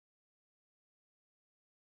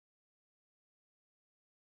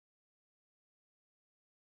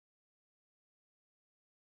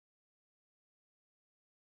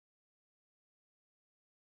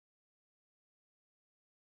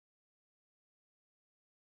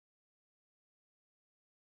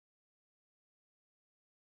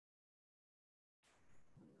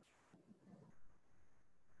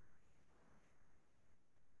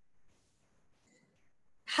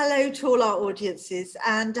Hello to all our audiences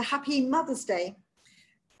and a happy Mother's Day.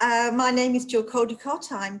 My name is Gill Caldicott.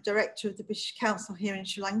 I'm Director of the British Council here in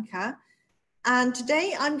Sri Lanka. And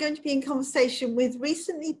today I'm going to be in conversation with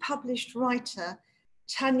recently published writer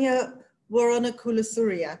Tanya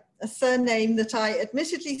Warnakulasuriya, a surname that I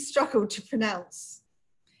admittedly struggled to pronounce.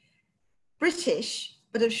 British,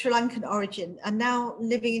 but of Sri Lankan origin, and now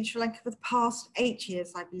living in Sri Lanka for the past 8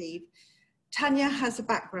 years, I believe. Tanya has a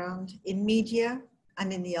background in media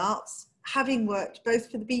and in the arts, having worked both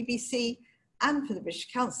for the BBC and for the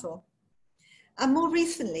British Council. And more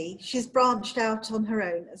recently, she's branched out on her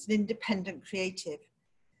own as an independent creative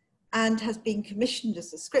and has been commissioned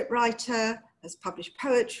as a scriptwriter, has published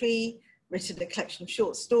poetry, written a collection of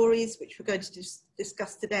short stories, which we're going to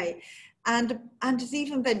discuss today, and has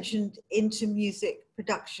even ventured into music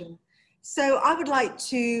production. So I would like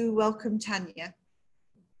to welcome Tanya.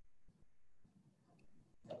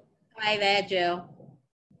 Hi there, Jill.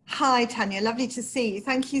 Hi, Tanya. Lovely to see you.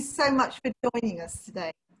 Thank you so much for joining us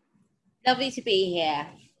today. Lovely to be here.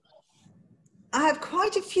 I have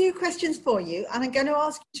quite a few questions for you, and I'm going to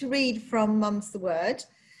ask you to read from Mum's the Word.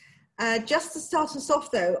 Just to start us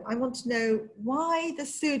off, though, I want to know why the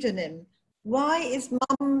pseudonym? Why is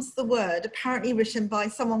Mum's the Word apparently written by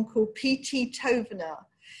someone called P.T. Tovener?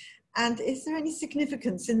 And is there any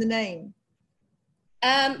significance in the name?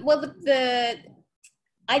 Well,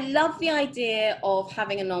 I love the idea of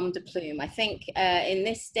having a nom de plume. I think in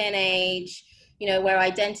this day and age, you know, where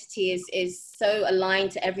identity is so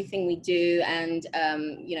aligned to everything we do, and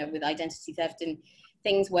you know, with identity theft and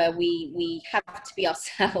things where we have to be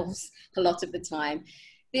ourselves a lot of the time.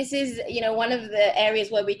 This is, you know, one of the areas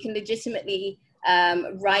where we can legitimately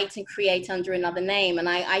write and create under another name, and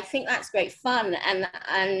I think that's great fun.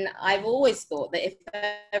 And I've always thought that if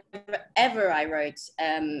ever I wrote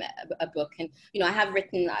a book, and you know, I have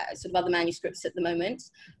written sort of other manuscripts at the moment,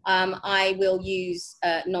 I will use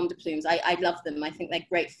nom de plumes. I love them. I think they're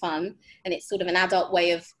great fun, and it's sort of an adult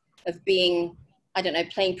way of being, I don't know,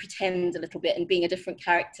 playing pretend a little bit and being a different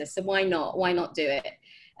character. So why not do it?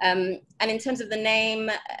 And in terms of the name,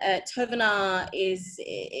 Tovenaar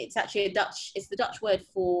it's actually it's the Dutch word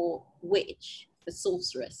for witch, for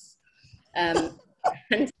sorceress. And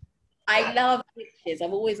I love witches.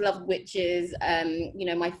 I've always loved witches. You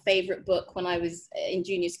know, my favorite book when I was in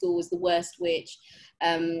junior school was The Worst Witch.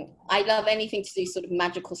 I love anything to do sort of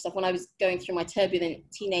magical stuff. When I was going through my turbulent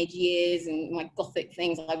teenage years and my gothic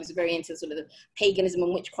things, I was very into sort of the paganism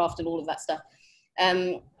and witchcraft and all of that stuff.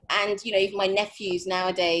 And you know, even my nephews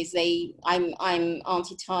nowadays, I'm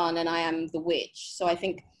Auntie Tan and I am the witch. So I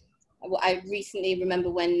think I recently remember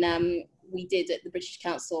when we did at the British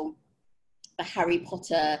Council the Harry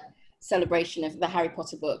Potter celebration of the Harry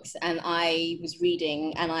Potter books, and I was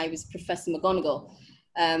reading, and I was Professor McGonagall,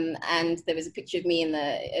 and there was a picture of me in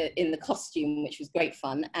the costume, which was great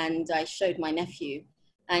fun. And I showed my nephew,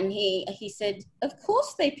 and he said, "Of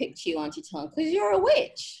course they picked you, Auntie Tan, because you're a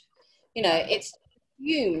witch. You know, it's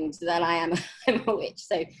assumed that I'm a witch."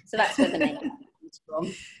 So that's where the name comes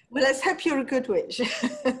from. Well, let's hope you're a good witch.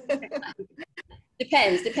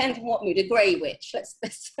 Depends on what mood. A grey witch. Let's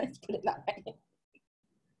put it that way.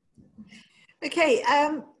 Okay.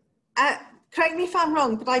 Correct me if I'm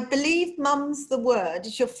wrong, but I believe Mum's the Word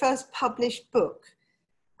is your first published book,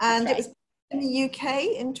 and it was in the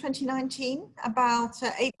UK in 2019, about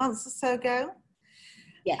 8 months or so ago.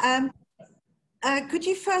 Yes. Could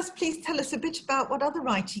you first please tell us a bit about what other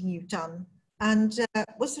writing you've done, and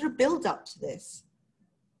was there a build-up to this?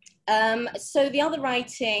 So the other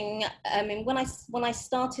writing, I mean, when I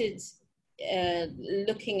started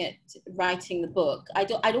looking at writing the book,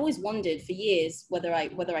 I'd always wondered for years whether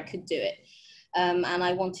I could do it, and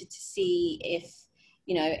I wanted to see if,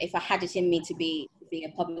 you know, if I had it in me to be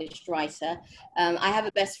a published writer. I have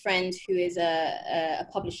a best friend who is a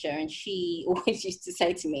publisher, and she always used to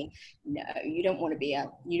say to me, "No, you don't want to be a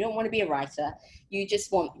writer. You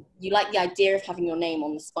like the idea of having your name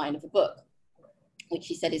on the spine of a book," which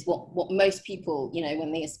she said is what most people, you know,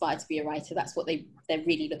 when they aspire to be a writer, that's what they're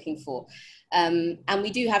really looking for. And we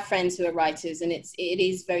do have friends who are writers, and it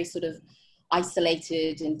is very sort of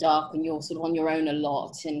isolated and dark, and you're sort of on your own a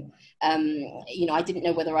lot. And you know, I didn't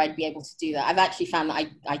know whether I'd be able to do that. I've actually found that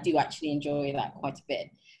I do actually enjoy that quite a bit.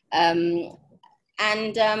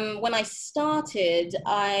 When I started,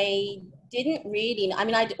 I didn't really, I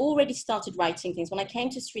mean, I'd already started writing things. When I came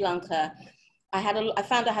to Sri Lanka, I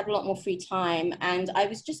found I had a lot more free time, and I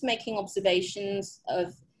was just making observations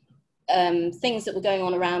of things that were going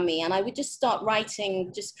on around me, and I would just start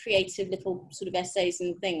writing just creative little sort of essays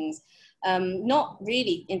and things. not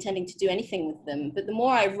really intending to do anything with them. But the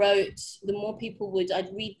more I wrote, the more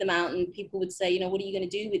I'd read them out and people would say, what are you going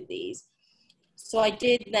to do with these? So I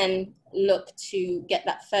did then look to get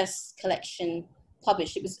that first collection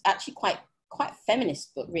published. It was actually quite a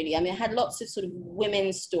feminist book, really. I mean, it had lots of sort of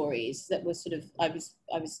women's stories that were sort of, I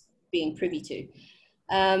was being privy to.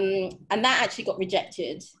 And that actually got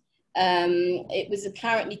rejected. It was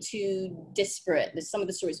apparently too disparate. Some of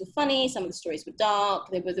the stories were funny, some of the stories were dark.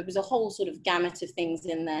 There was a whole sort of gamut of things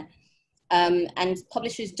in there. And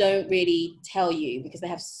publishers don't really tell you because they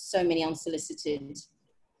have so many unsolicited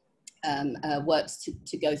works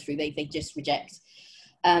to go through. They just reject.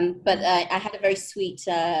 But I had a very sweet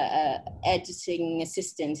editing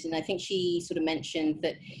assistant, and I think she sort of mentioned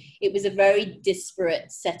that it was a very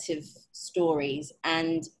disparate set of stories,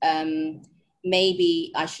 and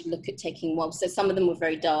maybe I should look at taking one. So some of them were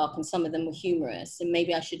very dark and some of them were humorous, and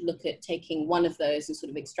maybe I should look at taking one of those and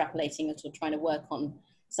sort of extrapolating it or trying to work on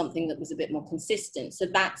something that was a bit more consistent. So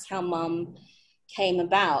that's how Mum came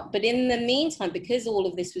about. But in the meantime, because all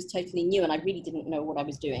of this was totally new and I really didn't know what I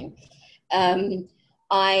was doing,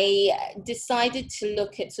 I decided to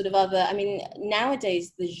look at sort of other, I mean,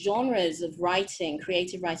 nowadays the genres of writing,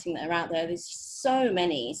 creative writing that are out there, there's so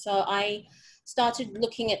many. So I started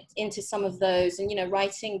looking into some of those and,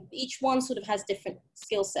 writing, each one sort of has different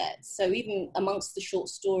skill sets. So even amongst the short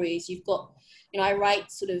stories, you've got, I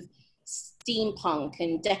write sort of steampunk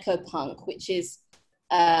and deco-punk, which is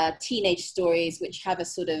teenage stories which have a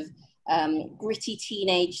sort of gritty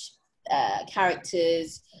teenage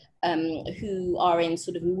characters who are in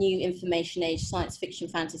sort of new information age, science fiction,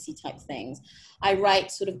 fantasy type things. I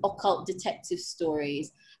write sort of occult detective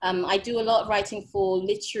stories. I do a lot of writing for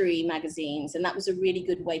literary magazines, and that was a really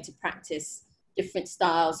good way to practice different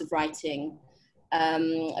styles of writing.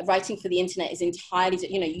 Writing for the internet is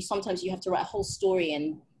entirely, sometimes you have to write a whole story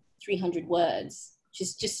in 300 words, which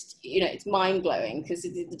is just, it's mind-blowing because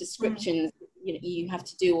the descriptions, you have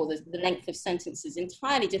to do, or the length of sentences,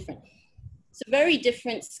 entirely different. So very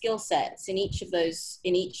different skill sets in each of those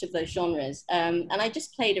genres. And I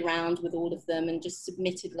just played around with all of them and just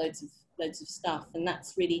submitted loads of stuff. And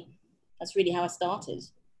that's really how I started.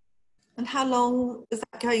 And how long was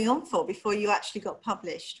that going on for before you actually got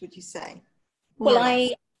published, would you say? Well,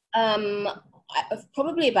 I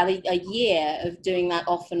probably about a year of doing that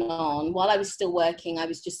off and on. While I was still working, I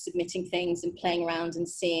was just submitting things and playing around and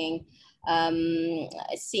seeing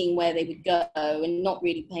where they would go and not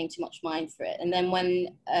really paying too much mind for it. And then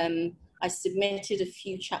when I submitted a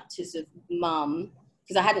few chapters of Mum,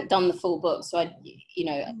 because I hadn't done the full book, so I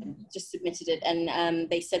just submitted it, and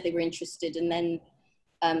they said they were interested, and then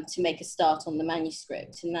to make a start on the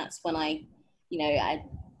manuscript. And that's when I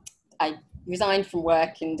resigned from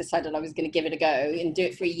work and decided I was going to give it a go and do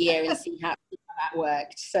it for a year and see how that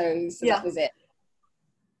worked. So yeah. That was it.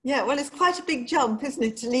 Yeah, well, it's quite a big jump, isn't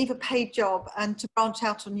it, to leave a paid job and to branch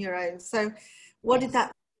out on your own. So what did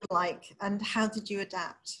that feel like, and how did you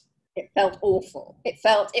adapt? It felt awful. It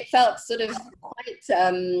felt sort of quite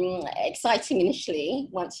exciting initially,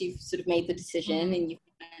 once you've sort of made the decision and you've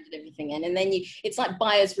handed everything in. And then it's like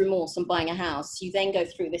buyer's remorse on buying a house. You then go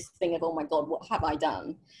through this thing of, oh my God, what have I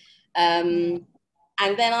done? And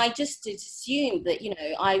then I just assumed that,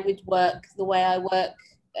 I would work the way I work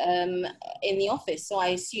in the office. So I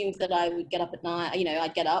assumed that I would get up at 9,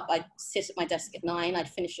 I'd get up, I'd sit at my desk at 9, I'd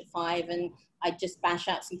finish at 5, and I'd just bash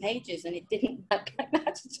out some pages, and it didn't work like that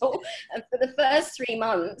at all. And for the first 3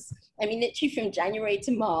 months, I mean, literally from January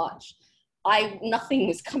to March, nothing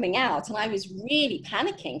was coming out, and I was really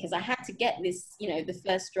panicking because I had to get this, the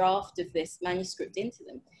first draft of this manuscript into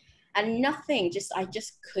them. And nothing, I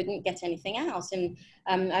just couldn't get anything out. And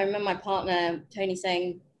I remember my partner, Tony,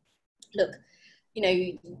 saying, look,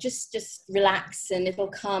 just relax and it'll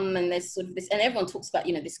come. And there's sort of this, and everyone talks about,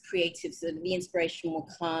 this creative, sort of the inspiration will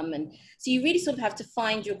come. And so you really sort of have to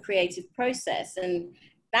find your creative process. And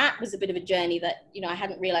that was a bit of a journey that, I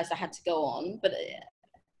hadn't realized I had to go on, but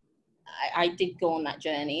I did go on that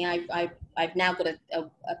journey. I've now got a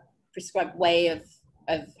prescribed way of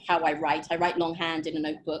how I write. I write longhand in a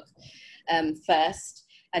notebook first,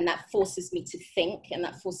 and that forces me to think, and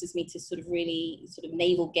that forces me to sort of really sort of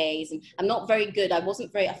navel gaze. And I'm not very good. I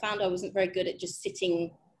found I wasn't very good at just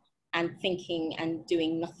sitting and thinking and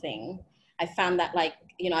doing nothing. I found that, like,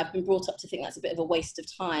 I've been brought up to think that's a bit of a waste of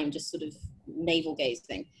time, just sort of navel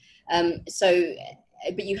gazing.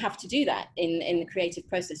 But you have to do that in the creative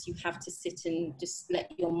process. You have to sit and just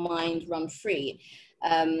let your mind run free.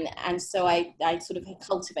 And so I sort of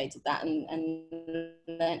cultivated that and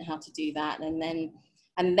learned how to do that.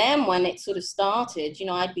 And then when it sort of started,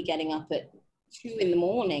 I'd be getting up at 2 in the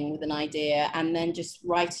morning with an idea, and then just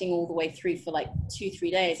writing all the way through for like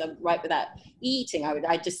 2-3 days. I would write without eating.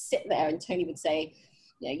 I'd just sit there, and Tony would say,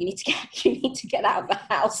 you know, you need to get out of the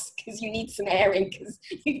house because you need some airing, because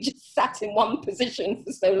you just sat in one position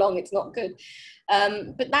for so long. It's not good.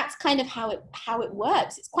 But that's kind of how it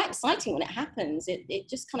works. It's quite exciting when it happens. It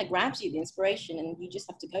just kind of grabs you, the inspiration, and you just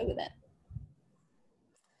have to go with it.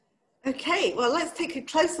 Okay, well, let's take a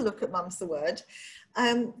closer look at Mum's the Word.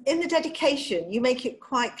 In the dedication, you make it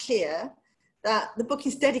quite clear that the book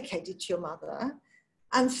is dedicated to your mother.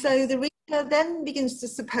 And so the reader then begins to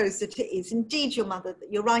suppose that it is indeed your mother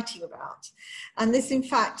that you're writing about. And this, in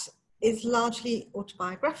fact, is largely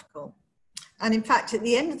autobiographical. And in fact, at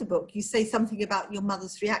the end of the book, you say something about your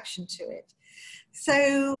mother's reaction to it.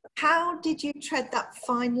 So how did you tread that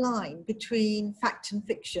fine line between fact and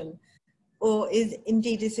fiction? Or is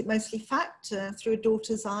it mostly fact through a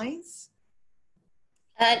daughter's eyes?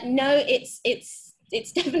 No, it's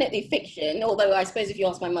definitely fiction. Although I suppose if you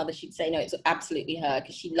ask my mother, she'd say no, it's absolutely her,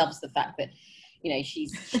 because she loves the fact that, you know, she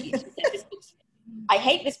said, this book's, I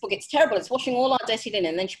hate this book, it's terrible, it's washing all our dirty linen.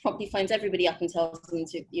 And then she promptly phones everybody up and tells them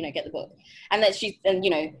to, you know, get the book. And that you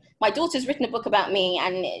know, my daughter's written a book about me,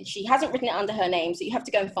 and she hasn't written it under her name, so you have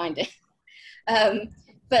to go and find it.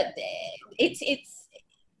 But it's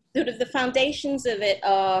sort of the foundations of it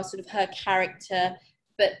are sort of her character,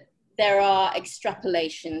 but there are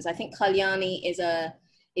extrapolations. I think Kalyani is a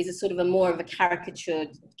sort of a more of a caricatured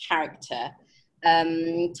character.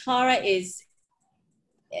 Tara is,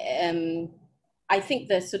 I think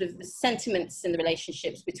the sort of the sentiments and the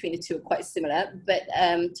relationships between the two are quite similar, but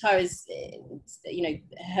Tara's, you know,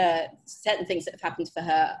 her certain things that have happened for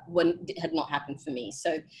her had not happened for me.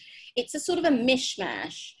 So it's a sort of a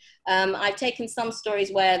mishmash. I've taken some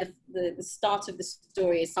stories where the start of the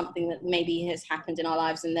story is something that maybe has happened in our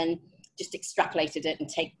lives, and then just extrapolated it and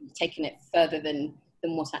taken it further than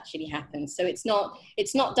what actually happened. So it's not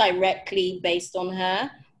directly based on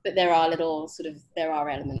her, but there are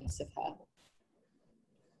elements of her.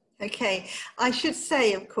 Okay, I should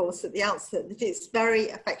say, of course, at the outset that it's very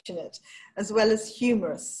affectionate as well as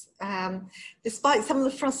humorous, despite some of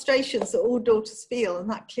the frustrations that all daughters feel, and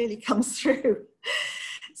that clearly comes through.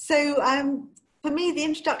 So for me, the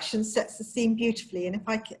introduction sets the scene beautifully, and if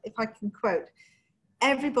I can quote,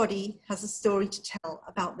 everybody has a story to tell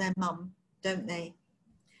about their mum, don't they?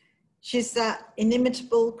 She's that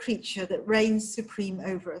inimitable creature that reigns supreme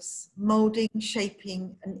over us, moulding,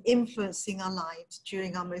 shaping, and influencing our lives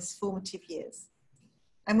during our most formative years.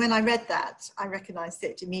 And when I read that, I recognized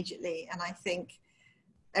it immediately, and I think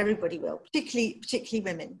everybody will, particularly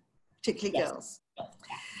women, particularly yes. girls.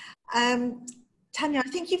 Tanya, I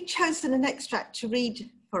think you've chosen an extract to read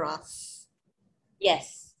for us.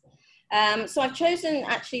 Yes. So I've chosen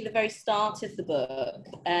actually the very start of the book,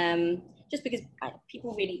 just because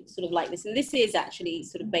people really sort of like this. And this is actually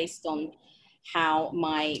sort of based on how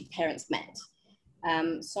my parents met.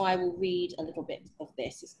 So I will read a little bit of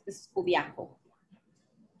this. This is called The Apple.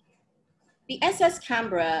 The SS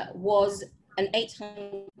Canberra was an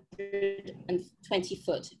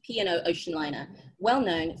 820-foot P&O ocean liner, well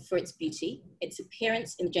known for its beauty, its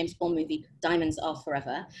appearance in the James Bond movie Diamonds Are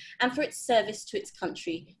Forever, and for its service to its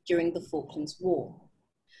country during the Falklands War.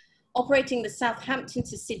 Operating the Southampton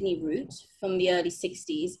to Sydney route from the early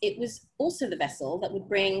 60s, it was also the vessel that would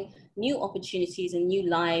bring new opportunities and new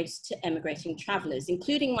lives to emigrating travellers,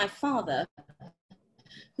 including my father,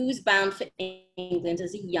 who was bound for England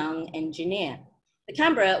as a young engineer. The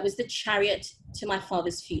Canberra was the chariot to my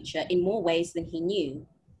father's future in more ways than he knew.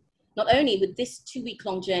 Not only would this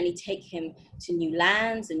 2-week-long journey take him to new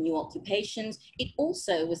lands and new occupations, it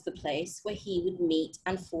also was the place where he would meet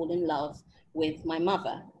and fall in love with my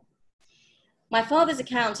mother. My father's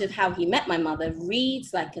account of how he met my mother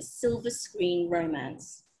reads like a silver screen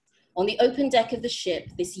romance. On the open deck of the ship,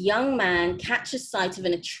 this young man catches sight of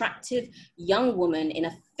an attractive young woman in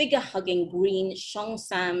a figure-hugging green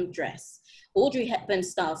Cheongsam dress, Audrey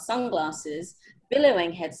Hepburn-style sunglasses,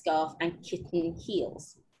 billowing headscarf, and kitten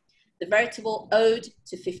heels. The veritable ode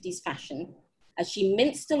to 50s fashion, as she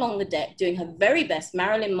minced along the deck doing her very best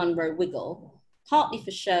Marilyn Monroe wiggle, partly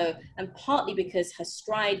for show and partly because her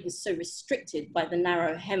stride was so restricted by the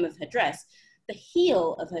narrow hem of her dress, the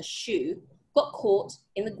heel of her shoe got caught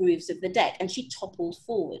in the grooves of the deck and she toppled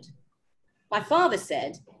forward. My father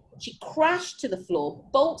said she crashed to the floor,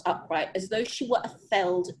 bolt upright, as though she were a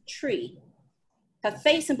felled tree, her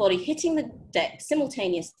face and body hitting the deck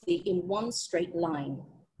simultaneously in one straight line.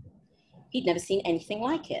 He'd never seen anything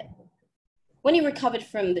like it. When he recovered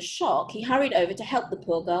from the shock, he hurried over to help the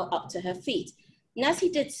poor girl up to her feet. And as he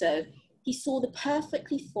did so, he saw the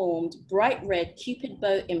perfectly formed, bright red Cupid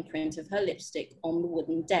bow imprint of her lipstick on the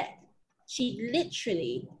wooden deck. She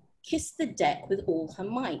literally kissed the deck with all her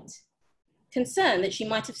might. Concerned that she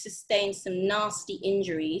might have sustained some nasty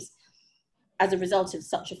injuries as a result of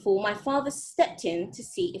such a fall, my father stepped in to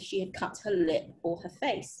see if she had cut her lip or her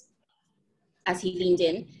face. As he leaned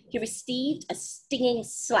in, he received a stinging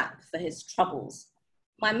slap for his troubles.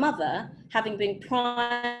 My mother, having been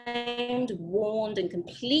primed, warned, and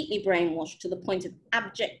completely brainwashed to the point of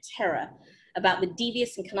abject terror about the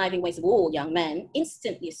devious and conniving ways of all young men,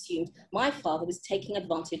 instantly assumed my father was taking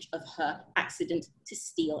advantage of her accident to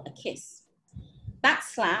steal a kiss. That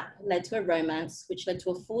slap led to a romance, which led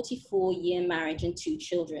to a 44-year marriage and 2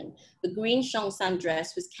 children. The green Cheongsam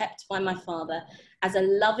dress was kept by my father as a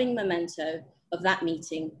loving memento of that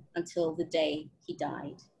meeting until the day he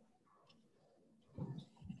died.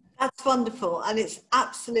 That's wonderful, and it's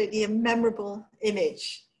absolutely a memorable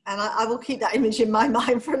image. And I will keep that image in my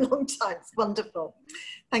mind for a long time. It's wonderful.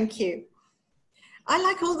 Thank you. I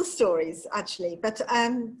like all the stories, actually, but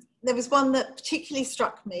there was one that particularly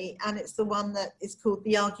struck me, and it's the one that is called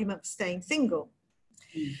The Argument for Staying Single.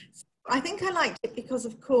 So I think I liked it because,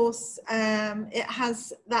 of course, it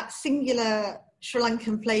has that singular Sri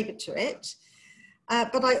Lankan flavour to it.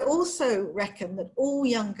 But I also reckon that all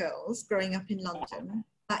young girls growing up in London,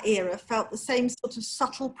 that era, felt the same sort of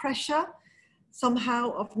subtle pressure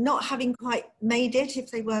somehow of not having quite made it if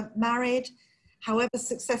they weren't married, however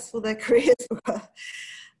successful their careers were.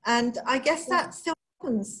 And I guess that still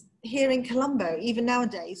happens here in Colombo, even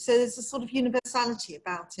nowadays. So there's a sort of universality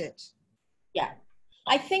about it. Yeah,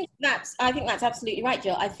 I think that's absolutely right,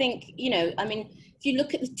 Jill. I think, I mean, if you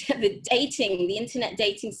look at the internet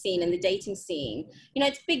dating scene and the dating scene,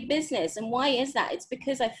 it's big business. And why is that? It's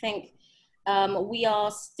because I think we are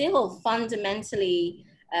still fundamentally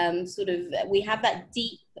we have that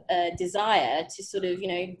deep desire to sort of,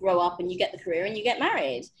 grow up and you get the career and you get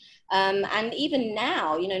married. And even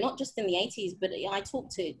now, not just in the 80s, but I talk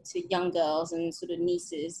to young girls and sort of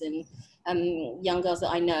nieces and young girls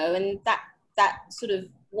that I know, and that sort of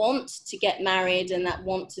want to get married and that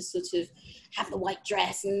want to sort of have the white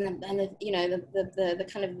dress and the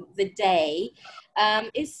kind of the day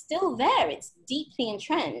is still there. It's deeply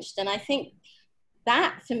entrenched. And I think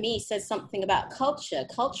that for me says something about culture.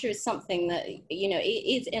 Culture is something that, it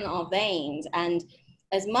is in our veins. And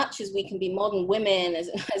as much as we can be modern women,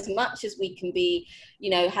 as much as we can be,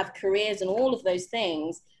 have careers and all of those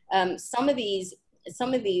things, some of these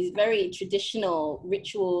very traditional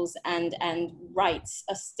rituals and rites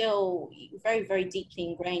are still very, very deeply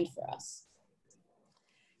ingrained for us.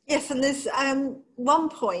 Yes, and there's one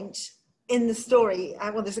point in the story,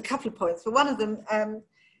 well, there's a couple of points, but one of them,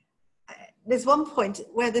 there's one point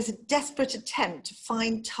where there's a desperate attempt to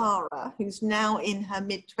find Tara, who's now in her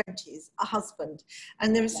mid-20s, a husband.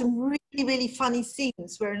 And there are some really, really funny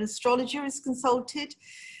scenes where an astrologer is consulted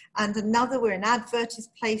and another where an advert is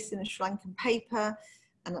placed in a Sri Lankan paper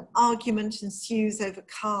and an argument ensues over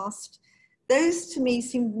caste. Those to me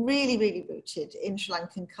seem really, really rooted in Sri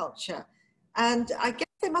Lankan culture. And I guess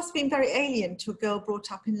they must have been very alien to a girl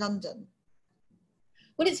brought up in London.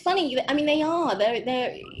 Well, it's funny. I mean, they are. They're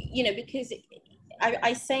because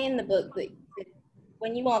I say in the book that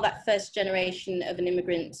when you are that first generation of an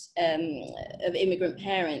immigrant, of immigrant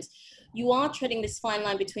parents, you are treading this fine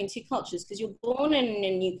line between 2 cultures because you're born in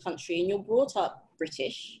a new country and you're brought up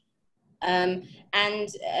British,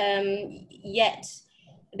 yet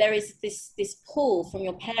there is this pull from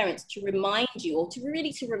your parents to remind you, or to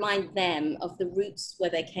remind them of the roots where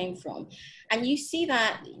they came from. And you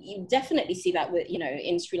definitely see that with,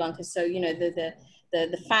 in Sri Lanka. So,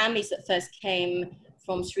 the families that first came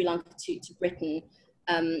from Sri Lanka to Britain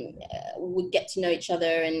would get to know each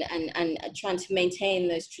other and trying to maintain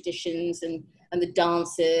those traditions and the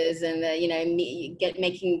dances and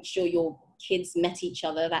making sure your kids met each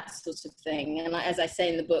other, that sort of thing. And as I say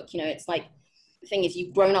in the book, it's like, the thing is,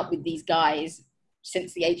 you've grown up with these guys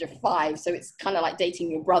since the age of 5, so it's kind of like dating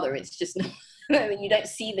your brother. It's just not, you don't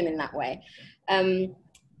see them in that way.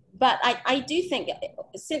 But I do think,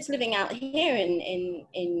 since living out here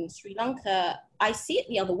in Sri Lanka, I see it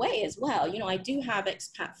the other way as well. I do have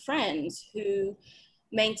expat friends who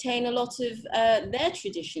maintain a lot of their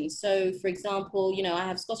traditions. So, for example, I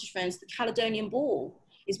have Scottish friends. The Caledonian Ball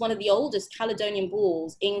is one of the oldest Caledonian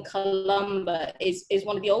balls in Colombo, is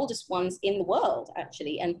one of the oldest ones in the world,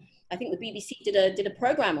 actually. And I think the BBC did a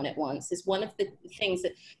program on it once. It's one of the things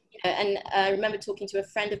that, and I remember talking to a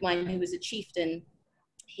friend of mine who was a chieftain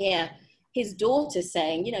here, his daughter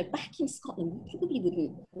saying, you know, back in Scotland, we probably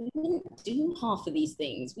wouldn't do half of these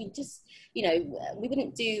things. We just, you know, we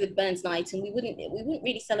wouldn't do the Burns Night, and we wouldn't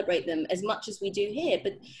really celebrate them as much as we do here.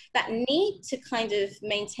 But that need to kind of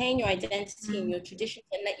maintain your identity and your traditions,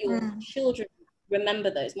 and let your children remember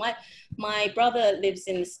those. My brother lives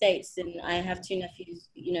in the States, and I have two nephews,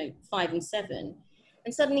 you know, 5 and 7.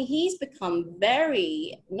 And suddenly he's become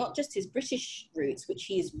very, not just his British roots, which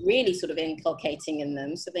he's really sort of inculcating in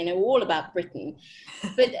them, so they know all about Britain,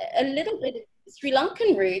 but a little bit of Sri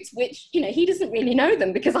Lankan roots, which, you know, he doesn't really know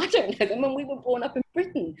them because I don't know them, and we were born up in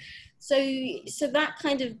Britain. So that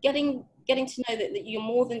kind of getting to know that you're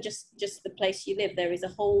more than just the place you live. There is a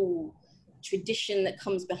whole tradition that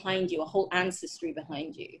comes behind you, a whole ancestry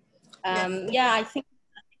behind you. Yeah, I think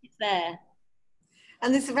it's there.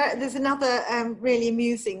 And there's another really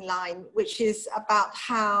amusing line, which is about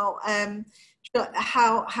how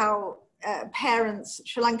parents,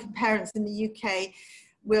 Sri Lankan parents in the UK,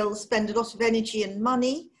 will spend a lot of energy and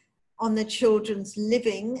money on their children's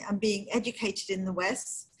living and being educated in the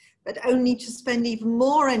West, but only to spend even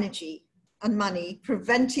more energy and money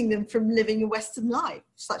preventing them from living a Western life,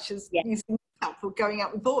 such as using makeup or going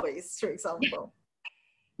out with boys, for example.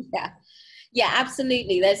 Yeah,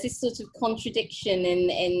 absolutely. There's this sort of contradiction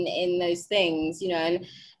in those things, you know, and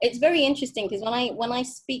it's very interesting because when I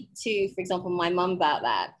speak to, for example, my mum about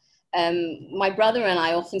that, my brother and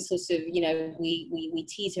I often sort of, you know, we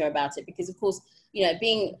tease her about it because, of course, you know,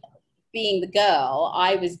 being the girl,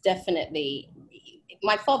 I was definitely,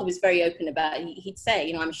 my father was very open about it. He'd say,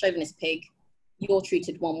 you know, I'm a chauvinist pig. You're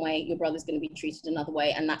treated one way, your brother's going to be treated another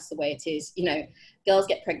way, and that's the way it is. You know, girls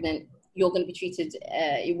get pregnant, you're going to be treated,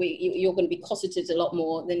 you're going to be cosseted a lot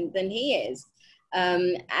more than he is.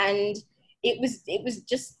 And it was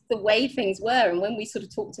just the way things were. And when we sort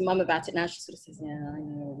of talk to mum about it now, she sort of says, yeah, I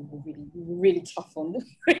know, we're really tough on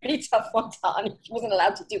Tanya. She wasn't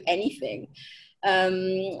allowed to do anything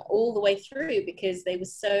all the way through because they were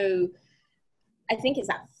so, I think it's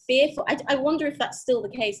that fearful. I wonder if that's still the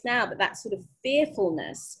case now, but that sort of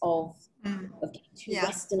fearfulness of getting too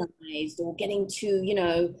westernized or getting too,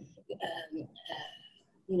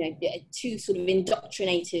 too sort of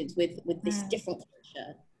indoctrinated with this different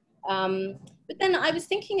culture. But then I was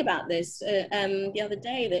thinking about this the other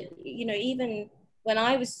day that, you know, even when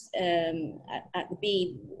I was at the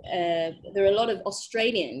Bee, there are a lot of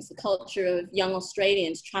Australians, the culture of young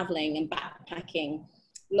Australians traveling and backpacking.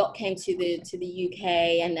 A lot came to the UK,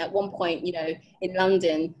 and at one point, you know, in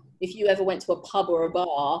London, if you ever went to a pub or a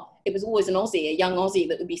bar, it was always a young Aussie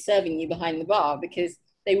that would be serving you behind the bar because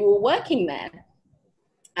they were all working there.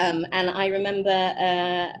 And I remember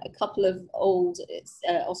a couple of old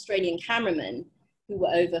Australian cameramen who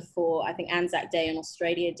were over for, I think, Anzac Day and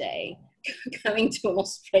Australia Day, going to an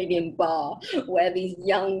Australian bar where these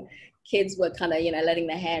young kids were kind of, you know, letting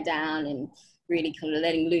their hair down and really kind of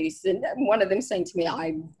letting loose. And one of them saying to me,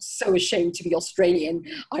 I'm so ashamed to be Australian.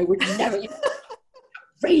 I would never,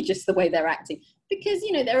 outrageous the way they're acting. Because,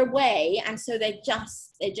 you know, they're away, and so they're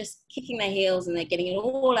just kicking their heels and they're getting it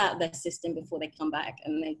all out of their system before they come back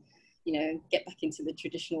and they, you know, get back into the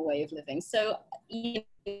traditional way of living. So, you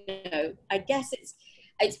know, I guess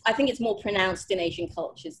I think it's more pronounced in Asian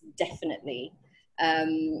cultures, definitely.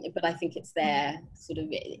 But I think it's there, sort of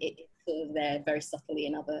there very subtly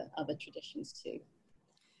in other traditions too.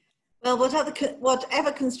 Well,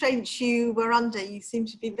 whatever constraints you were under, you seem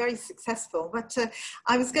to be very successful. But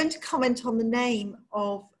I was going to comment on the name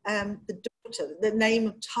of the daughter, the name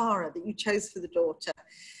of Tara that you chose for the daughter.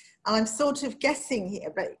 And I'm sort of guessing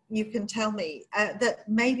here, but you can tell me, that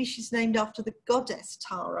maybe she's named after the goddess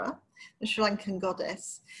Tara, the Sri Lankan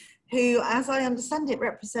goddess, who, as I understand it,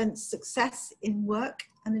 represents success in work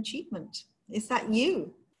and achievement. Is that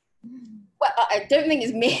you? Well, I don't think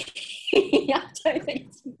it's me. I don't think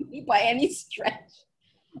it's me by any stretch.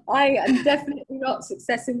 I am definitely not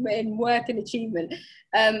success in work and achievement.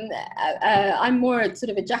 I'm more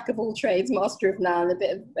sort of a jack of all trades, master of none,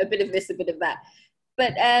 a bit of this, a bit of that.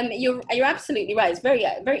 But you're absolutely right. It's very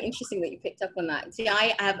interesting that you picked up on that. See,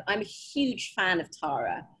 I'm a huge fan of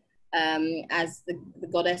Tara as the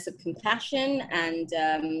goddess of compassion,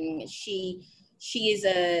 and she is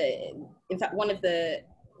in fact one of the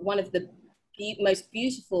most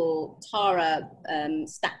beautiful Tara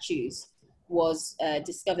statues was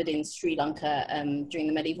discovered in Sri Lanka during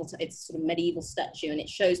the medieval. It's sort of medieval statue, and it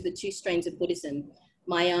shows the two strains of Buddhism: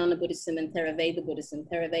 Mahayana Buddhism and Theravada Buddhism.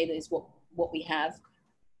 Theravada is what we have,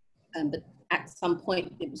 but at some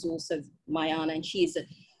point it was also Mahayana, and she's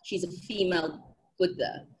a female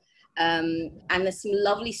Buddha. And there's some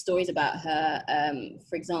lovely stories about her.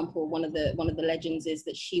 For example, one of the legends is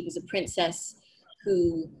that she was a princess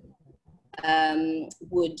who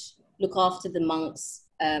would look after the monks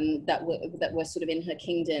that were sort of in her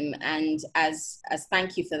kingdom. And as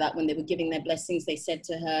thank you for that, when they were giving their blessings, they said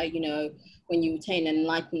to her, you know, when you attain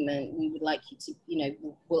enlightenment, we would like you to, you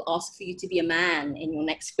know, we'll ask for you to be a man in your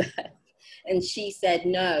next birth. And she said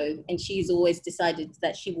no, and she's always decided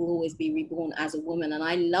that she will always be reborn as a woman, and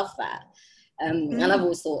I love that. And I've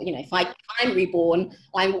always thought, you know, if I'm reborn,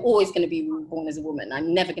 I'm always going to be reborn as a woman.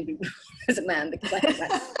 I'm never going to be reborn as a man, because I think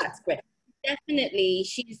that's great. Definitely,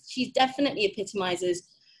 she's definitely epitomizes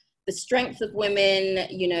the strength of women,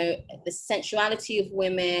 you know, the sensuality of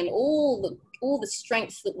women, all the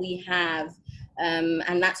strengths that we have,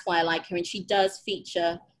 and that's why I like her. And she does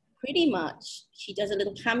feature pretty much, she does a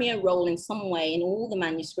little cameo role in some way in all the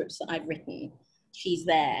manuscripts that I've written. She's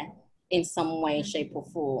there in some way, shape or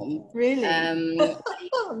form. Really?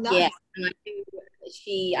 Oh, nice. Yeah, and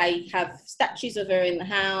I have statues of her in the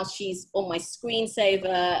house. She's on my screensaver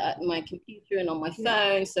at my computer and on my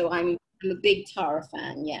phone. So I'm a big Tara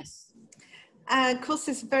fan, yes. Of course,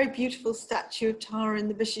 there's a very beautiful statue of Tara in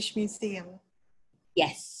the British Museum.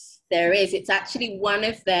 Yes, there is. It's actually one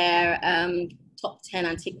of their top 10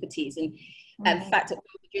 antiquities. And in fact,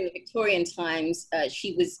 during the Victorian times,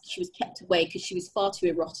 she was kept away because she was far too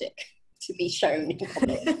erotic to be shown in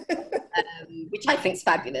public, which I think is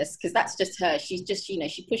fabulous, because that's just her. She's just, you know,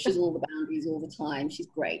 she pushes all the boundaries all the time. She's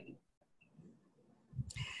great.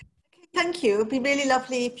 Thank you. It'd be really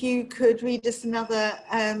lovely if you could read us another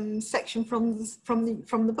section from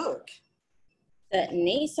the book.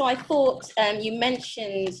 Certainly. So I thought you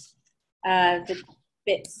mentioned the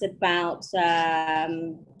bits about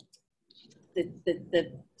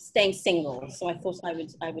the staying single. So I thought I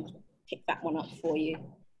would pick that one up for you.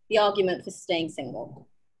 The argument for staying single.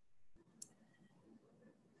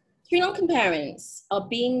 Sri Lankan parents are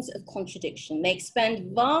beings of contradiction. They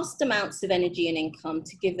expend vast amounts of energy and income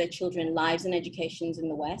to give their children lives and educations in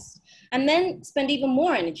the West, and then spend even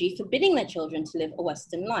more energy forbidding their children to live a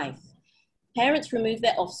Western life. Parents remove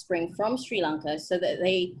their offspring from Sri Lanka so that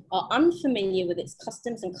they are unfamiliar with its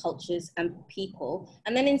customs and cultures and people,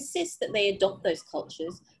 and then insist that they adopt those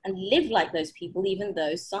cultures and live like those people, even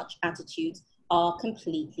though such attitudes are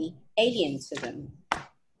completely alien to them.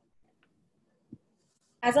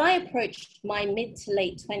 As I approached my mid to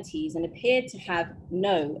late 20s and appeared to have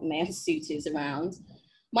no male suitors around,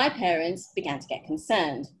 my parents began to get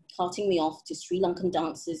concerned, carting me off to Sri Lankan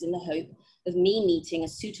dances in the hope of me meeting a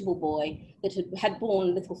suitable boy that had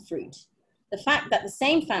borne little fruit. The fact that the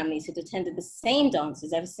same families had attended the same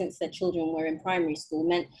dances ever since their children were in primary school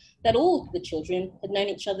meant that all the children had known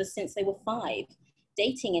each other since they were 5.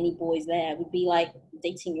 Dating any boys there would be like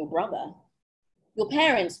dating your brother. Your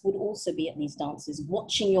parents would also be at these dances,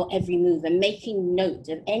 watching your every move and making note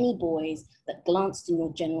of any boys that glanced in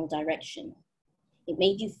your general direction. It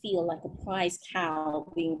made you feel like a prize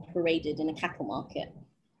cow being paraded in a cattle market.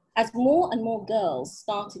 As more and more girls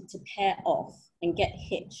started to pair off and get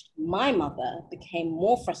hitched, my mother became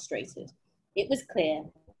more frustrated. It was clear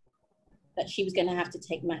that she was going to have to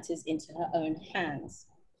take matters into her own hands.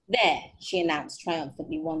 There, she announced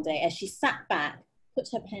triumphantly one day as she sat back, put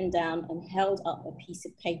her pen down and held up a piece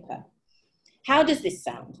of paper. How does this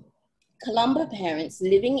sound? Colombo parents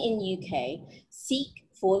living in UK seek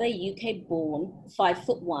for their UK-born,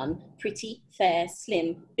 5'1", pretty, fair,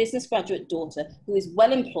 slim, business graduate daughter who is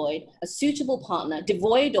well employed, a suitable partner,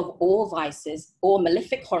 devoid of all vices or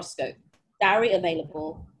malefic horoscope. Dowry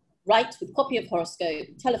available. Write with copy of horoscope,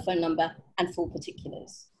 telephone number, and full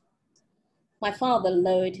particulars. My father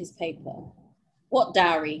lowered his paper. What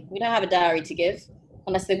dowry? We don't have a dowry to give,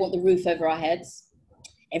 unless they want the roof over our heads.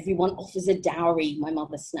 Everyone offers a dowry, my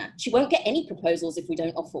mother snapped. She won't get any proposals if we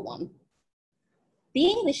don't offer one. The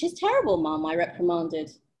English is terrible, Mum, I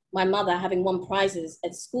reprimanded. My mother, having won prizes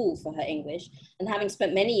at school for her English and having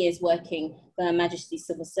spent many years working for Her Majesty's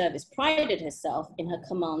Civil Service, prided herself in her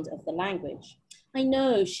command of the language. I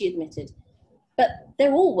know, she admitted, but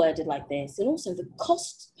they're all worded like this, and also the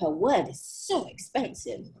cost per word is so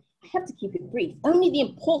expensive. I have to keep it brief. Only the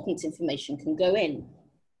important information can go in.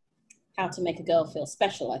 How to make a girl feel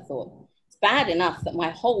special, I thought. It's bad enough that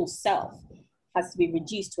my whole self has to be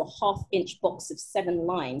reduced to a half-inch box of 7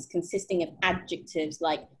 lines consisting of adjectives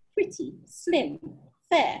like pretty, slim,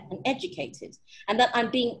 fair, and educated, and that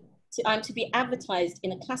I'm to be advertised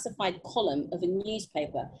in a classified column of a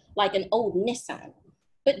newspaper like an old Nissan.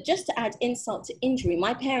 But just to add insult to injury,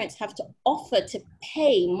 my parents have to offer to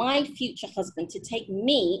pay my future husband to take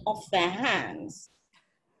me off their hands.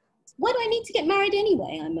 Why do I need to get married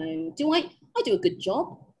anyway, I moan. I do a good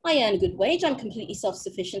job. I earn a good wage. I'm completely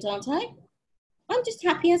self-sufficient, aren't I? I'm just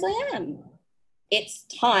happy as I am. It's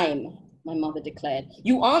time, my mother declared.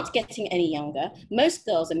 You aren't getting any younger. Most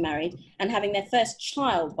girls are married and having their first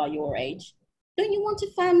child by your age. Don't you want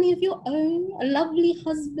a family of your own, a lovely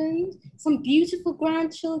husband, some beautiful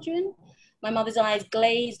grandchildren? My mother's eyes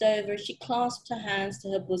glazed over as she clasped her hands to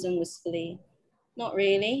her bosom wistfully. Not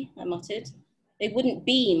really, I muttered. They wouldn't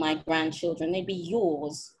be my grandchildren, they'd be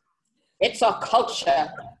yours. It's our culture,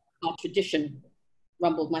 our tradition,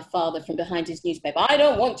 rumbled my father from behind his newspaper. I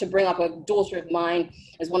don't want to bring up a daughter of mine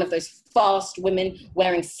as one of those fast women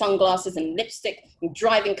wearing sunglasses and lipstick and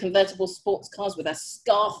driving convertible sports cars with a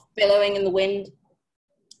scarf billowing in the wind.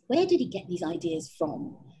 Where did he get these ideas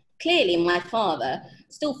from? Clearly, my father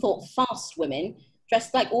still thought fast women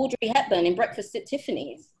dressed like Audrey Hepburn in Breakfast at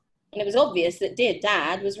Tiffany's. And it was obvious that dear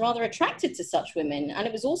Dad was rather attracted to such women, and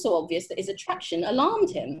it was also obvious that his attraction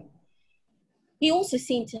alarmed him. He also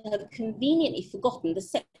seemed to have conveniently forgotten the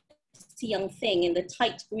sexy young thing in the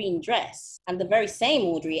tight green dress and the very same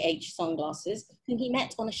Audrey H. sunglasses whom he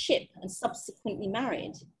met on a ship and subsequently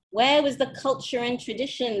married. Where was the culture and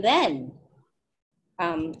tradition then?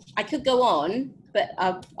 I could go on, but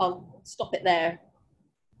I'll stop it there.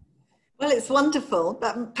 Well, it's wonderful,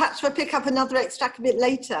 but perhaps we'll pick up another extract a bit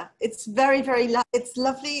later. It's very, it's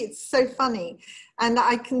lovely. It's so funny. And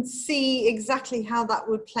I can see exactly how that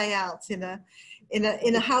would play out in a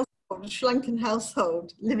household, a Sri Lankan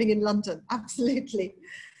household living in London. Absolutely.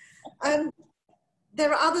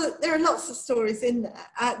 There are lots of stories in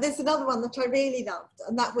there. There's another one that I really loved,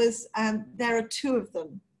 and that was There Are Two of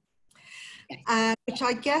Them, which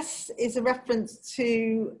I guess is a reference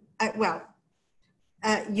to,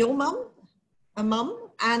 your mum, a mum,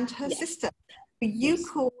 and her sister, who you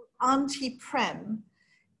call Auntie Prem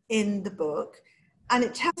in the book. And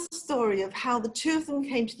it tells the story of how the two of them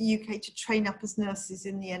came to the UK to train up as nurses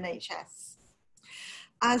in the NHS,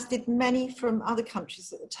 as did many from other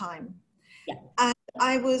countries at the time. Yeah. And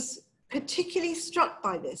I was particularly struck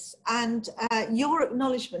by this, and your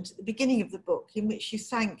acknowledgement at the beginning of the book, in which you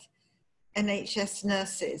thank NHS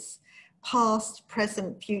nurses, past,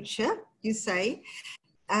 present, future, you say,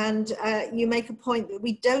 and you make a point that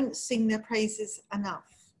we don't sing their praises enough.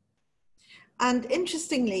 And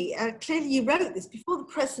interestingly, clearly you wrote this before the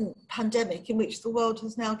present pandemic, in which the world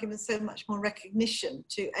has now given so much more recognition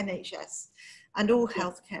to NHS and all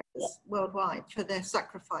healthcare worldwide for their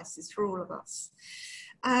sacrifices for all of us.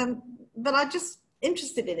 But I'm just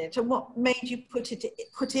interested in it, and what made you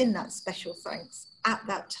put in that special thanks at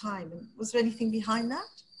that time? And was there anything behind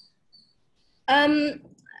that?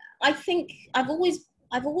 I think I've always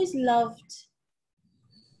loved,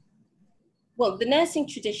 well, the nursing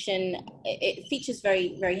tradition. It features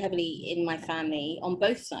very, very heavily in my family on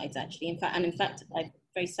both sides, actually. In fact, I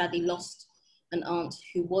very sadly lost an aunt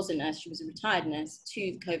who was a nurse. She was a retired nurse to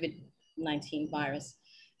the COVID-19 virus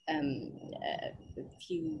a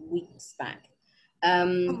few weeks back.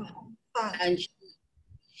 And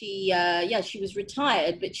she was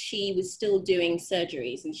retired, but she was still doing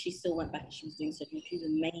surgeries, and she still went back and she was doing surgery. She was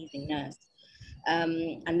an amazing nurse,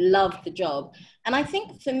 and loved the job. And I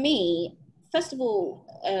think for me, first of all,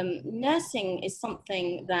 nursing is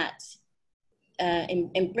something that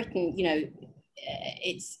in Britain, you know,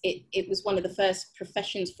 it was one of the first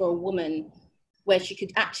professions for a woman where she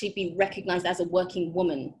could actually be recognized as a working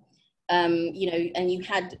woman. You know, and you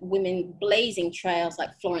had women blazing trails like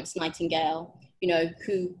Florence Nightingale, you know,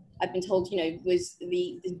 who I've been told, you know, was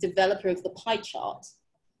the developer of the pie chart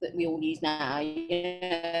that we all use now.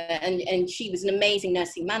 And she was an amazing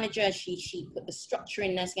nursing manager. She put the structure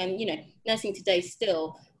in nursing, and, you know, nursing today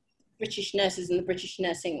still, British nurses and the British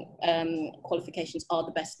nursing qualifications are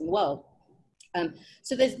the best in the world.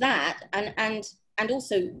 So there's that, and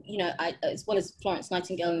also, you know, as well as Florence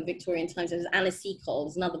Nightingale in the Victorian times, there's Anna Seacole,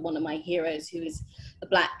 who's another one of my heroes, who is a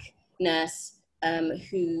black nurse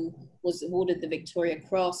who was awarded the Victoria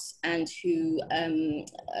Cross and who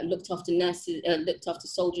looked after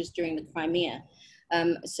soldiers during the Crimea.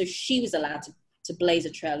 So she was allowed to blaze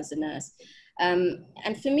a trail as a nurse.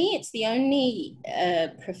 And for me, it's the only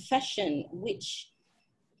profession which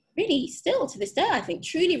really still to this day, I think,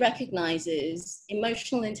 truly recognizes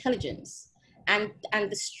emotional intelligence and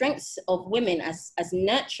the strengths of women as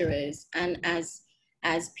nurturers and as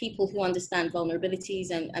people who understand vulnerabilities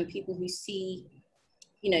and people who see,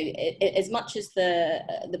 you know, as much as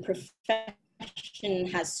the profession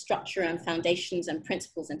has structure and foundations and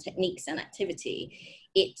principles and techniques and activity,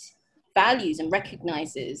 it values and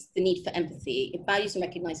recognizes the need for empathy. It values and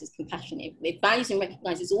recognizes compassion. It values and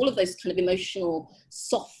recognizes all of those kind of emotional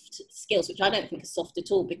soft skills, which I don't think are soft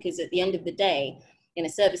at all, because at the end of the day, in a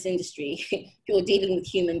service industry, you're dealing with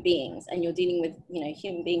human beings, and you're dealing with, you know,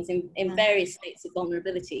 human beings in various states of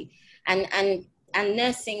vulnerability. And and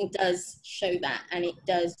nursing does show that, and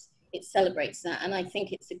it celebrates that, and I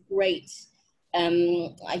think it's a great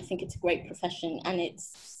profession, and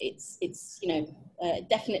it's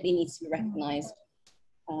definitely needs to be recognised.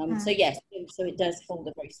 So yes, so it does hold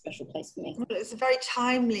a very special place for me. Well, it's a very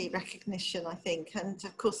timely recognition, I think, and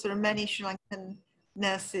of course there are many Sri Lankan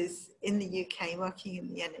nurses in the UK working in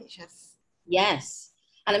the NHS. Yes,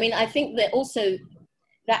 and I mean, I think that also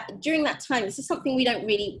that during that time, this is something we don't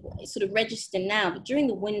really sort of register now, but during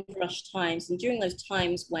the Windrush times and during those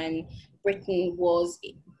times when Britain was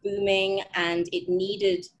booming and it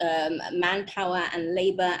needed manpower and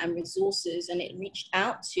labor and resources, and it reached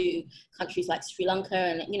out to countries like Sri Lanka.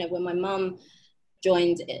 And when my mum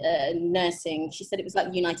joined nursing, she said it was like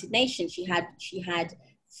the United Nations. She had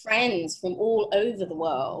friends from all over the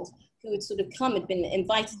world who had sort of had been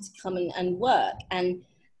invited to come and work, and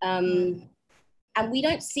we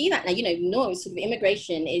don't see that now. No, sort of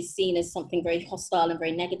immigration is seen as something very hostile and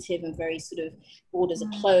very negative, and very sort of borders are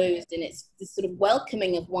closed, and it's this sort of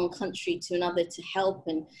welcoming of one country to another to help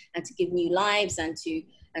and to give new lives and to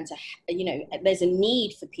there's a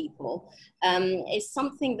need for people. Is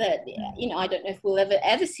something that I don't know if we'll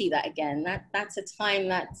ever see that again. That's a time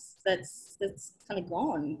that's kind of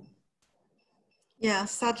gone. Yeah,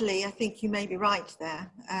 sadly, I think you may be right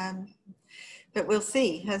there. But we'll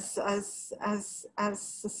see as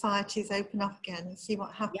societies open up again and see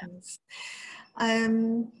what happens. Yeah.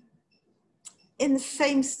 In the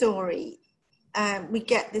same story, we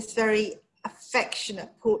get this very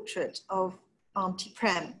affectionate portrait of Auntie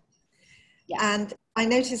Prem. Yeah. And I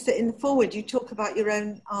noticed that in the foreword you talk about your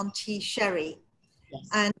own Auntie Sherry. Yes.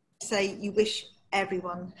 And say you wish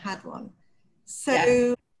everyone had one.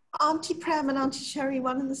 So Auntie Prem and Auntie Sherry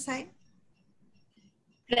one and the same?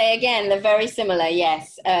 They're very similar,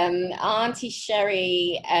 yes. Auntie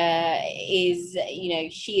Sherry is,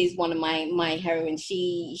 she is one of my heroines.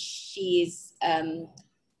 She is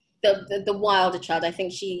the wilder child. I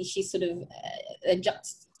think she's sort of a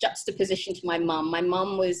juxtaposition to my mum. My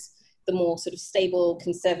mum was the more sort of stable,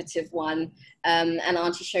 conservative one, and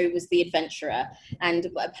Auntie Sherry was the adventurer. And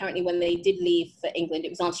apparently when they did leave for England,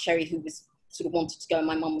 it was Auntie Sherry who was sort of wanted to go, and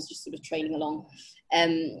my mum was just sort of trailing along.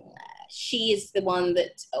 She is the one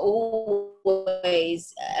that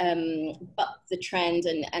always bucked the trend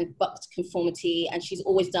and bucked conformity, and she's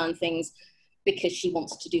always done things because she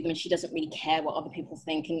wants to do them, and she doesn't really care what other people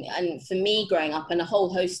think. And for me growing up, and a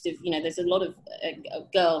whole host of, there's a lot of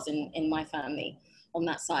girls in my family on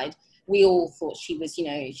that side, we all thought she was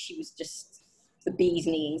just the bee's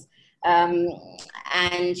knees.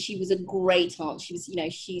 And she was a great aunt. She was,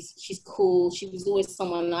 she's cool. She was always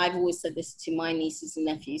someone, I've always said this to my nieces and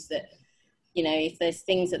nephews, that, if there's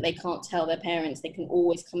things that they can't tell their parents, they can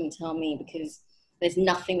always come and tell me, because there's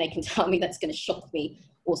nothing they can tell me that's going to shock me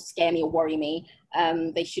or scare me or worry me.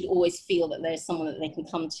 They should always feel that there's someone that they can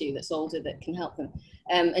come to that's older that can help them.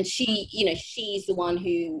 And she, she's the one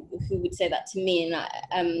who would say that to me.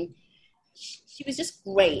 And she was just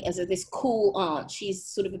great as this cool aunt. She's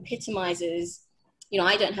sort of epitomizes,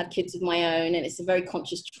 I don't have kids of my own, and it's a very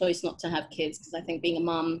conscious choice not to have kids, because I think being a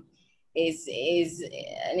mum is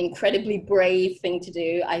an incredibly brave thing to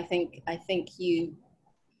do. I think you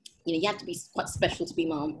have to be quite special to be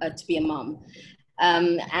a mum.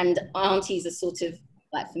 And aunties are sort of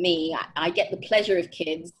like, for me, I get the pleasure of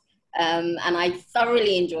kids, and I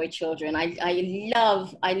thoroughly enjoy children. I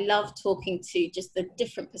love talking to just the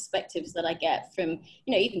different perspectives that I get from,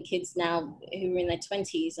 even kids now who are in their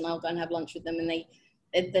 20s, and I'll go and have lunch with them, and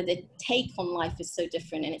their take on life is so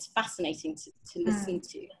different, and it's fascinating to listen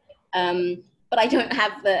to. But I don't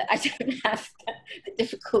have the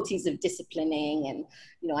difficulties of disciplining, and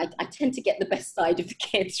I tend to get the best side of the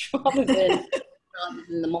kids rather than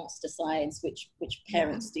the monster sides, which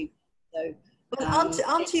parents do. So, well,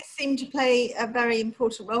 aunties seem to play a very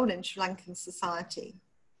important role in Sri Lankan society.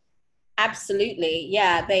 Absolutely,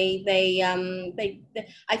 yeah. They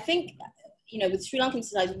I think, with Sri Lankan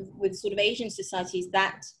society, with sort of Asian societies,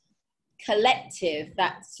 that collective,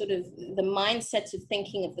 that sort of the mindset of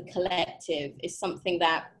thinking of the collective is something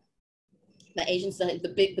that Asian society,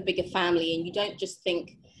 the bigger family, and you don't just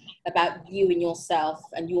think about you and yourself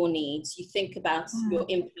and your needs, you think about your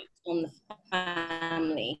impact on the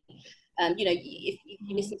family. If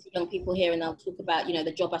you listen to young people here and they'll talk about,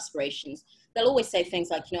 the job aspirations, they'll always say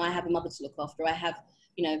things like, I have a mother to look after, I have,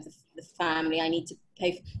 the family I need to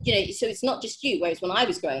pay for, so it's not just you. Whereas when I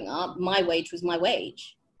was growing up, my wage was my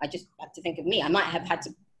wage. I just had to think of me. I might have had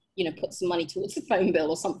to, put some money towards the phone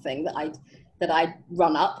bill or something that I'd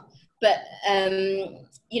run up. But,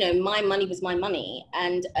 my money was my money.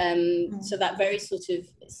 And so that very sort of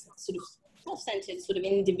self-centered, sort of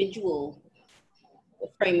individual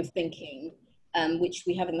frame of thinking, which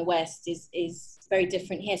we have in the West, is very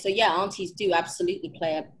different here. So yeah, aunties do absolutely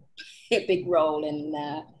play a big role in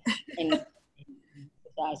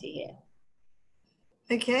society here.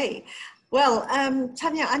 Okay, well,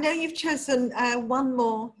 Tanya, I know you've chosen one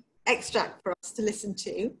more extract for us to listen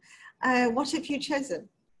to. What have you chosen?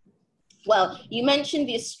 Well, you mentioned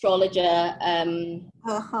the astrologer. Yeah.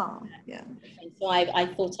 So I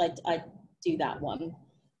thought I'd do that one.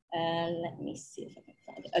 Let me see if I can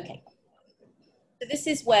find it. Okay. So this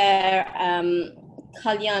is where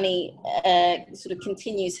Kalyani sort of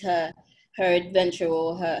continues her adventure,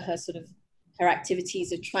 or her sort of her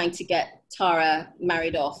activities of trying to get Tara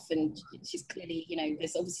married off, and she's clearly, you know,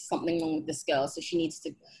 there's obviously something wrong with this girl, so she needs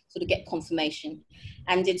to sort of get confirmation.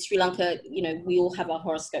 And in Sri Lanka, you know, we all have our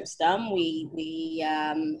horoscopes done.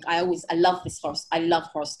 I love I love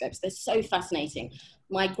horoscopes. They're so fascinating.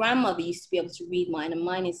 My grandmother used to be able to read mine, and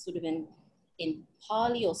mine is sort of in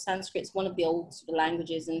Pali or Sanskrit. It's one of the old sort of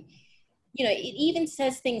languages, and you know, it even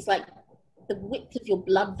says things like the width of your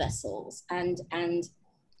blood vessels, and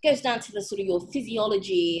goes down to the sort of your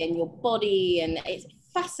physiology and your body, and it's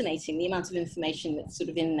fascinating the amount of information that's sort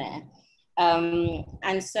of in there.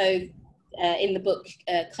 And so in the book,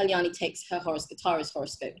 Kalyani takes her horoscope, Tara's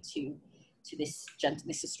horoscope, to this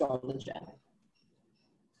astrologer,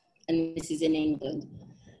 and this is in England.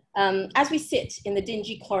 As we sit in the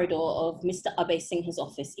dingy corridor of Mr. Abhay Singha's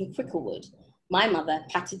office in Cricklewood, my mother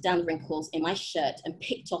patted down the wrinkles in my shirt and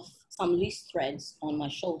picked off some loose threads on my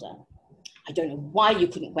shoulder. "I don't know why you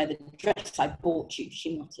couldn't wear the dress I bought you,"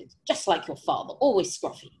 she muttered. "Just like your father, always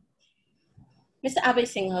scruffy." Mr. Abhay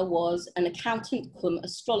Singha was an accountant cum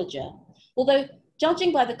astrologer, although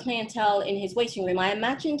judging by the clientele in his waiting room, I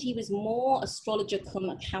imagined he was more astrologer cum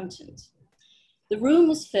accountant. The room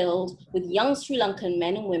was filled with young Sri Lankan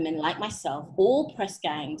men and women like myself, all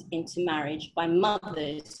press-ganged into marriage by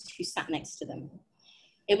mothers who sat next to them.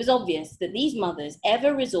 It was obvious that these mothers,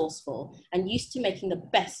 ever resourceful and used to making the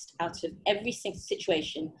best out of every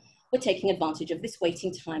situation, were taking advantage of this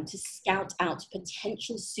waiting time to scout out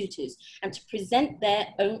potential suitors and to present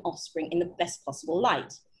their own offspring in the best possible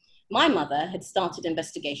light. My mother had started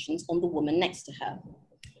investigations on the woman next to her.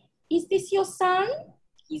 "Is this your son?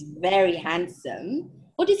 He's very handsome.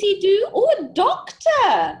 What does he do? Oh, a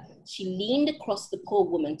doctor." She leaned across the poor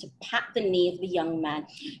woman to pat the knee of the young man.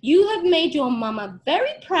 "You have made your mama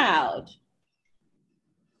very proud.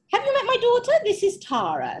 Have you met my daughter? This is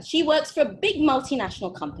Tara. She works for a big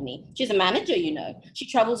multinational company. She's a manager, you know. She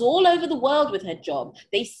travels all over the world with her job.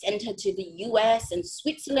 They send her to the US and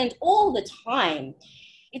Switzerland all the time.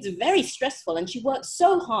 It's very stressful, and she works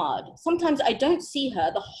so hard. Sometimes I don't see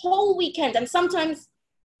her the whole weekend, and sometimes..."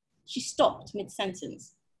 She stopped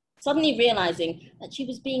mid-sentence, suddenly realizing that she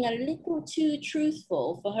was being a little too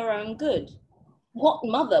truthful for her own good. What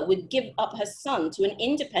mother would give up her son to an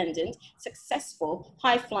independent, successful,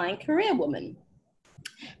 high-flying career woman?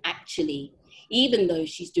 Actually, even though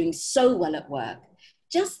she's doing so well at work,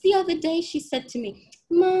 just the other day she said to me,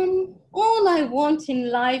 "Mom, all I want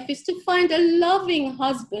in life is to find a loving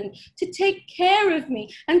husband to take care of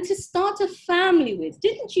me and to start a family with."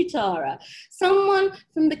 Didn't you, Tara? "Someone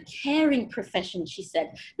from the caring profession," she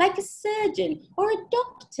said, "like a surgeon or a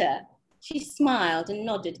doctor." She smiled and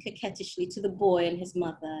nodded coquettishly to the boy and his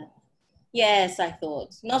mother. Yes, I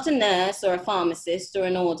thought, not a nurse or a pharmacist or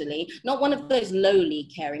an orderly, not one of those lowly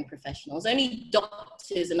caring professionals. Only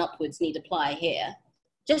doctors and upwards need apply here.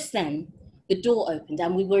 Just then, the door opened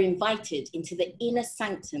and we were invited into the inner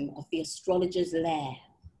sanctum of the astrologer's lair.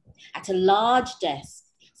 At a large desk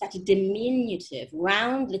sat a diminutive,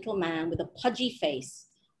 round little man with a pudgy face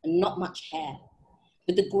and not much hair.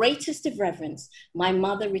 With the greatest of reverence, my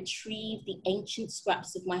mother retrieved the ancient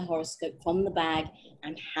scraps of my horoscope from the bag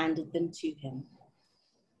and handed them to him.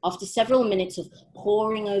 After several minutes of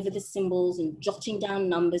poring over the symbols and jotting down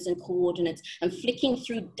numbers and coordinates and flicking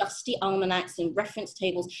through dusty almanacs and reference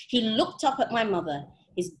tables, he looked up at my mother,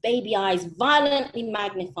 his baby eyes violently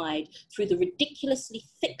magnified through the ridiculously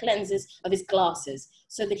thick lenses of his glasses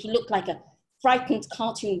so that he looked like a frightened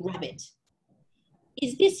cartoon rabbit.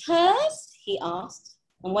 "Is this hers?" he asked.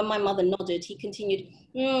 And when my mother nodded, he continued,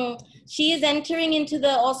 "She is entering into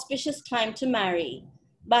the auspicious time to marry.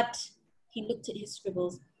 But," he looked at his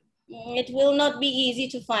scribbles, "it will not be easy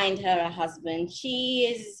to find her a husband. She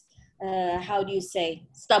is,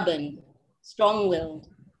 stubborn, strong-willed."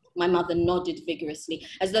 My mother nodded vigorously,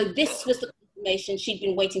 as though this was the confirmation she'd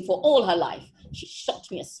been waiting for all her life. She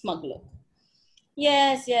shot me a smug look.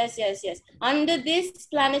 Yes. Under this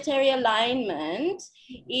planetary alignment,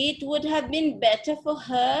 it would have been better for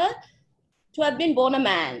her to have been born a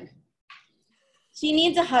man." She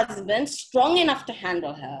needs a husband strong enough to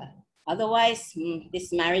handle her. Otherwise,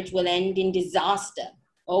 this marriage will end in disaster,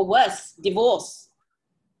 or worse, divorce.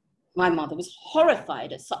 My mother was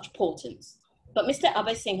horrified at such portents. But Mr.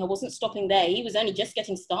 Abhay Singh wasn't stopping there. He was only just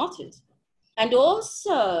getting started. And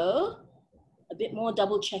also, a bit more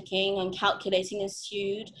double checking and calculating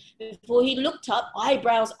ensued before he looked up,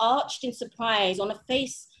 eyebrows arched in surprise on a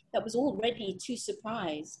face that was already too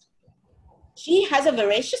surprised. She has a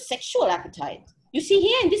voracious sexual appetite. You see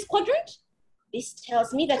here in this quadrant? This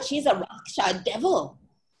tells me that she's a Raksha, a devil.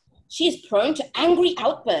 She is prone to angry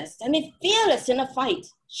outbursts and is fearless in a fight.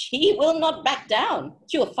 She will not back down.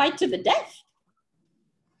 She will fight to the death.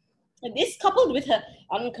 And this, coupled with her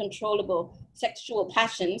uncontrollable sexual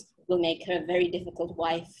passions, will make her a very difficult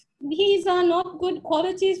wife. These are not good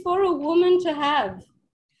qualities for a woman to have.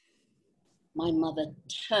 My mother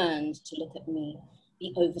turned to look at me,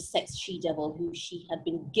 the oversexed she-devil who she had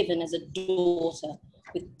been given as a daughter,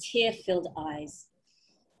 with tear-filled eyes.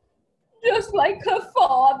 Just like her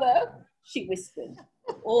father, she whispered.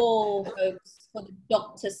 All hopes for the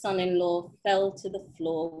doctor's son-in-law fell to the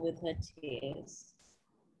floor with her tears.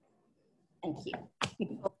 Thank you.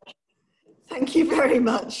 Thank you very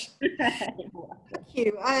much. Thank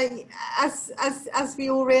you. As we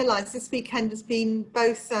all realise, this weekend has been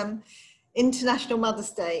both International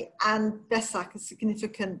Mother's Day and Vesak, a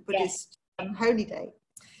significant Buddhist holy day.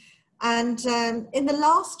 And in the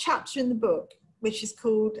last chapter in the book, which is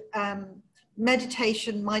called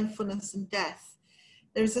Meditation, Mindfulness and Death,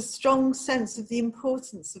 there is a strong sense of the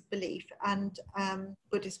importance of belief and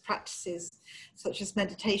Buddhist practices such as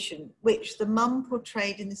meditation, which the mum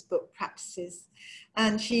portrayed in this book practices.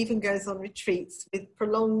 And she even goes on retreats with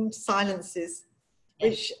prolonged silences,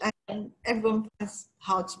 which everyone finds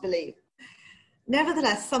hard to believe.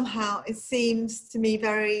 Nevertheless, somehow it seems to me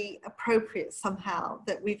very appropriate somehow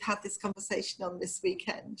that we've had this conversation on this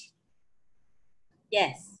weekend.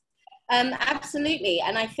 Yes. Absolutely,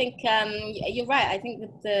 and I think you're right. I think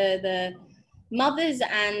that the mothers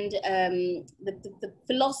and the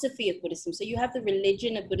philosophy of Buddhism. So you have the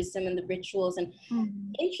religion of Buddhism and the rituals, and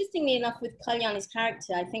interestingly enough, with Kalyani's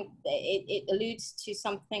character, I think it alludes to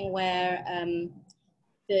something where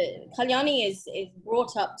the Kalyani is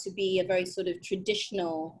brought up to be a very sort of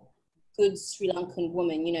traditional, good Sri Lankan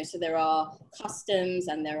woman. You know, so there are customs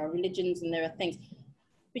and there are religions and there are things.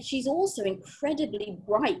 But she's also incredibly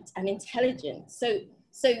bright and intelligent. So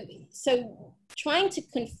trying to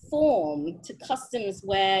conform to customs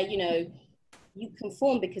where, you know, you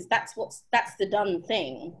conform because that's the done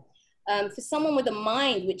thing. For someone with a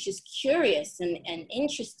mind which is curious and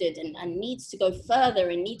interested and needs to go further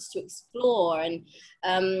and needs to explore and,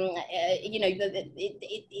 you know,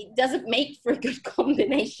 it doesn't make for a good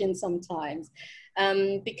combination sometimes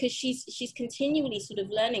because she's continually sort of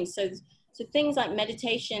learning. So things like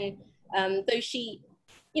meditation, though she,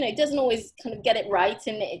 you know, doesn't always kind of get it right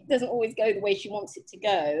and it doesn't always go the way she wants it to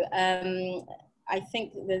go. I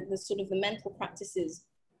think the sort of the mental practices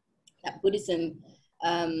that Buddhism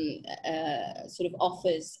sort of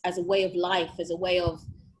offers as a way of life, as a way of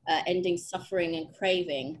ending suffering and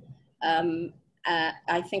craving,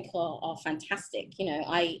 I think are fantastic. You know,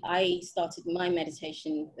 I started my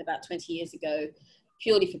meditation about 20 years ago,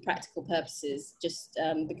 purely for practical purposes, just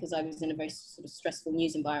because I was in a very sort of stressful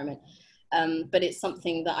news environment. But it's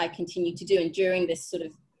something that I continue to do. And during this sort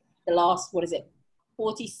of the last,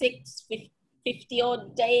 46, 50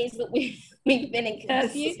 odd days that we've been in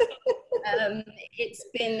curfew, it's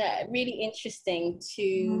been really interesting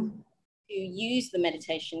to use the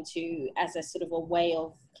meditation as a sort of a way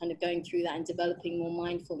of kind of going through that and developing more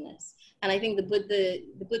mindfulness. And I think the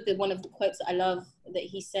Buddha, one of the quotes that I love that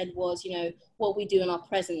he said was, you know, what we do in our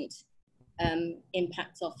present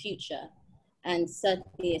impacts our future. And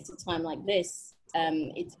certainly at a time like this,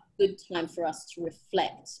 it's a good time for us to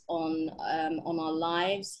reflect on our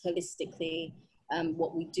lives holistically,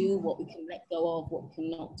 what we do, what we can let go of, what we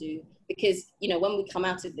cannot do. Because, you know, when we come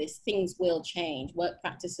out of this, things will change. Work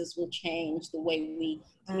practices will change. The way we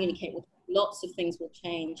communicate with lots of things will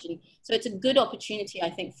change. And so it's a good opportunity, I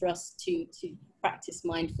think, for us to practice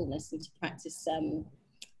mindfulness and to practice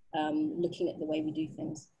looking at the way we do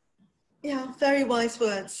things. Yeah, very wise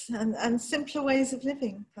words and simpler ways of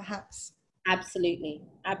living, perhaps. Absolutely,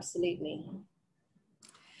 absolutely.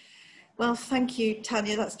 Well, thank you,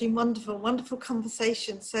 Tanya. That's been wonderful, wonderful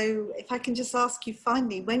conversation. So if I can just ask you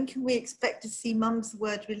finally, when can we expect to see Mum's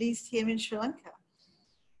Word released here in Sri Lanka?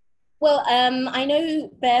 Well, I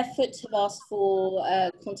know Barefoot have asked for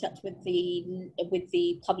contact with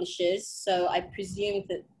the publishers, so I presume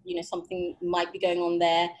that, you know, something might be going on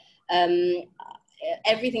there.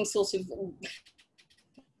 Everything sort of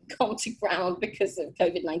gone to ground because of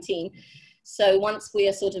COVID-19. So once we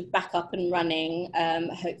are sort of back up and running,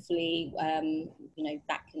 hopefully, you know,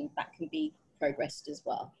 that can be progressed as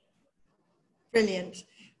well. Brilliant.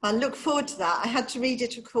 I look forward to that. I had to read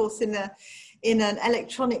it, of course, in an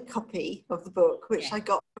electronic copy of the book, which I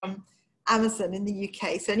got from Amazon in the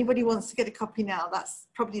UK. So anybody wants to get a copy now, that's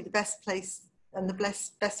probably the best place and the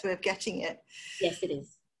best way of getting it. Yes, it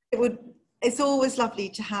is. It's always lovely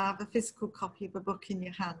to have a physical copy of a book in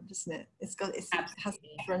your hand, isn't it? It has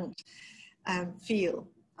a different feel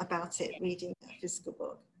about it, reading a physical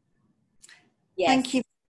book. Yes. Thank you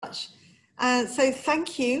very much. So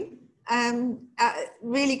thank you.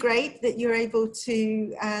 Really great that you're able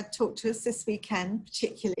to talk to us this weekend,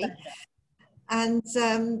 particularly. And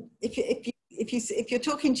if you're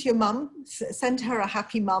talking to your mum, send her a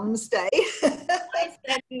happy Mum's Day. I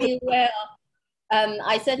certainly will.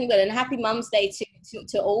 I certainly will, and happy Mum's Day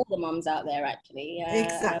to all the mums out there, actually.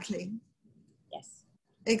 Exactly. Yes.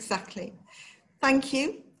 Exactly. Thank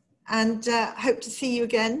you, and hope to see you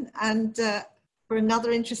again, and for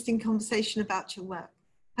another interesting conversation about your work.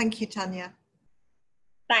 Thank you, Tanya.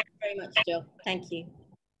 Thanks very much, Jill. Thank you.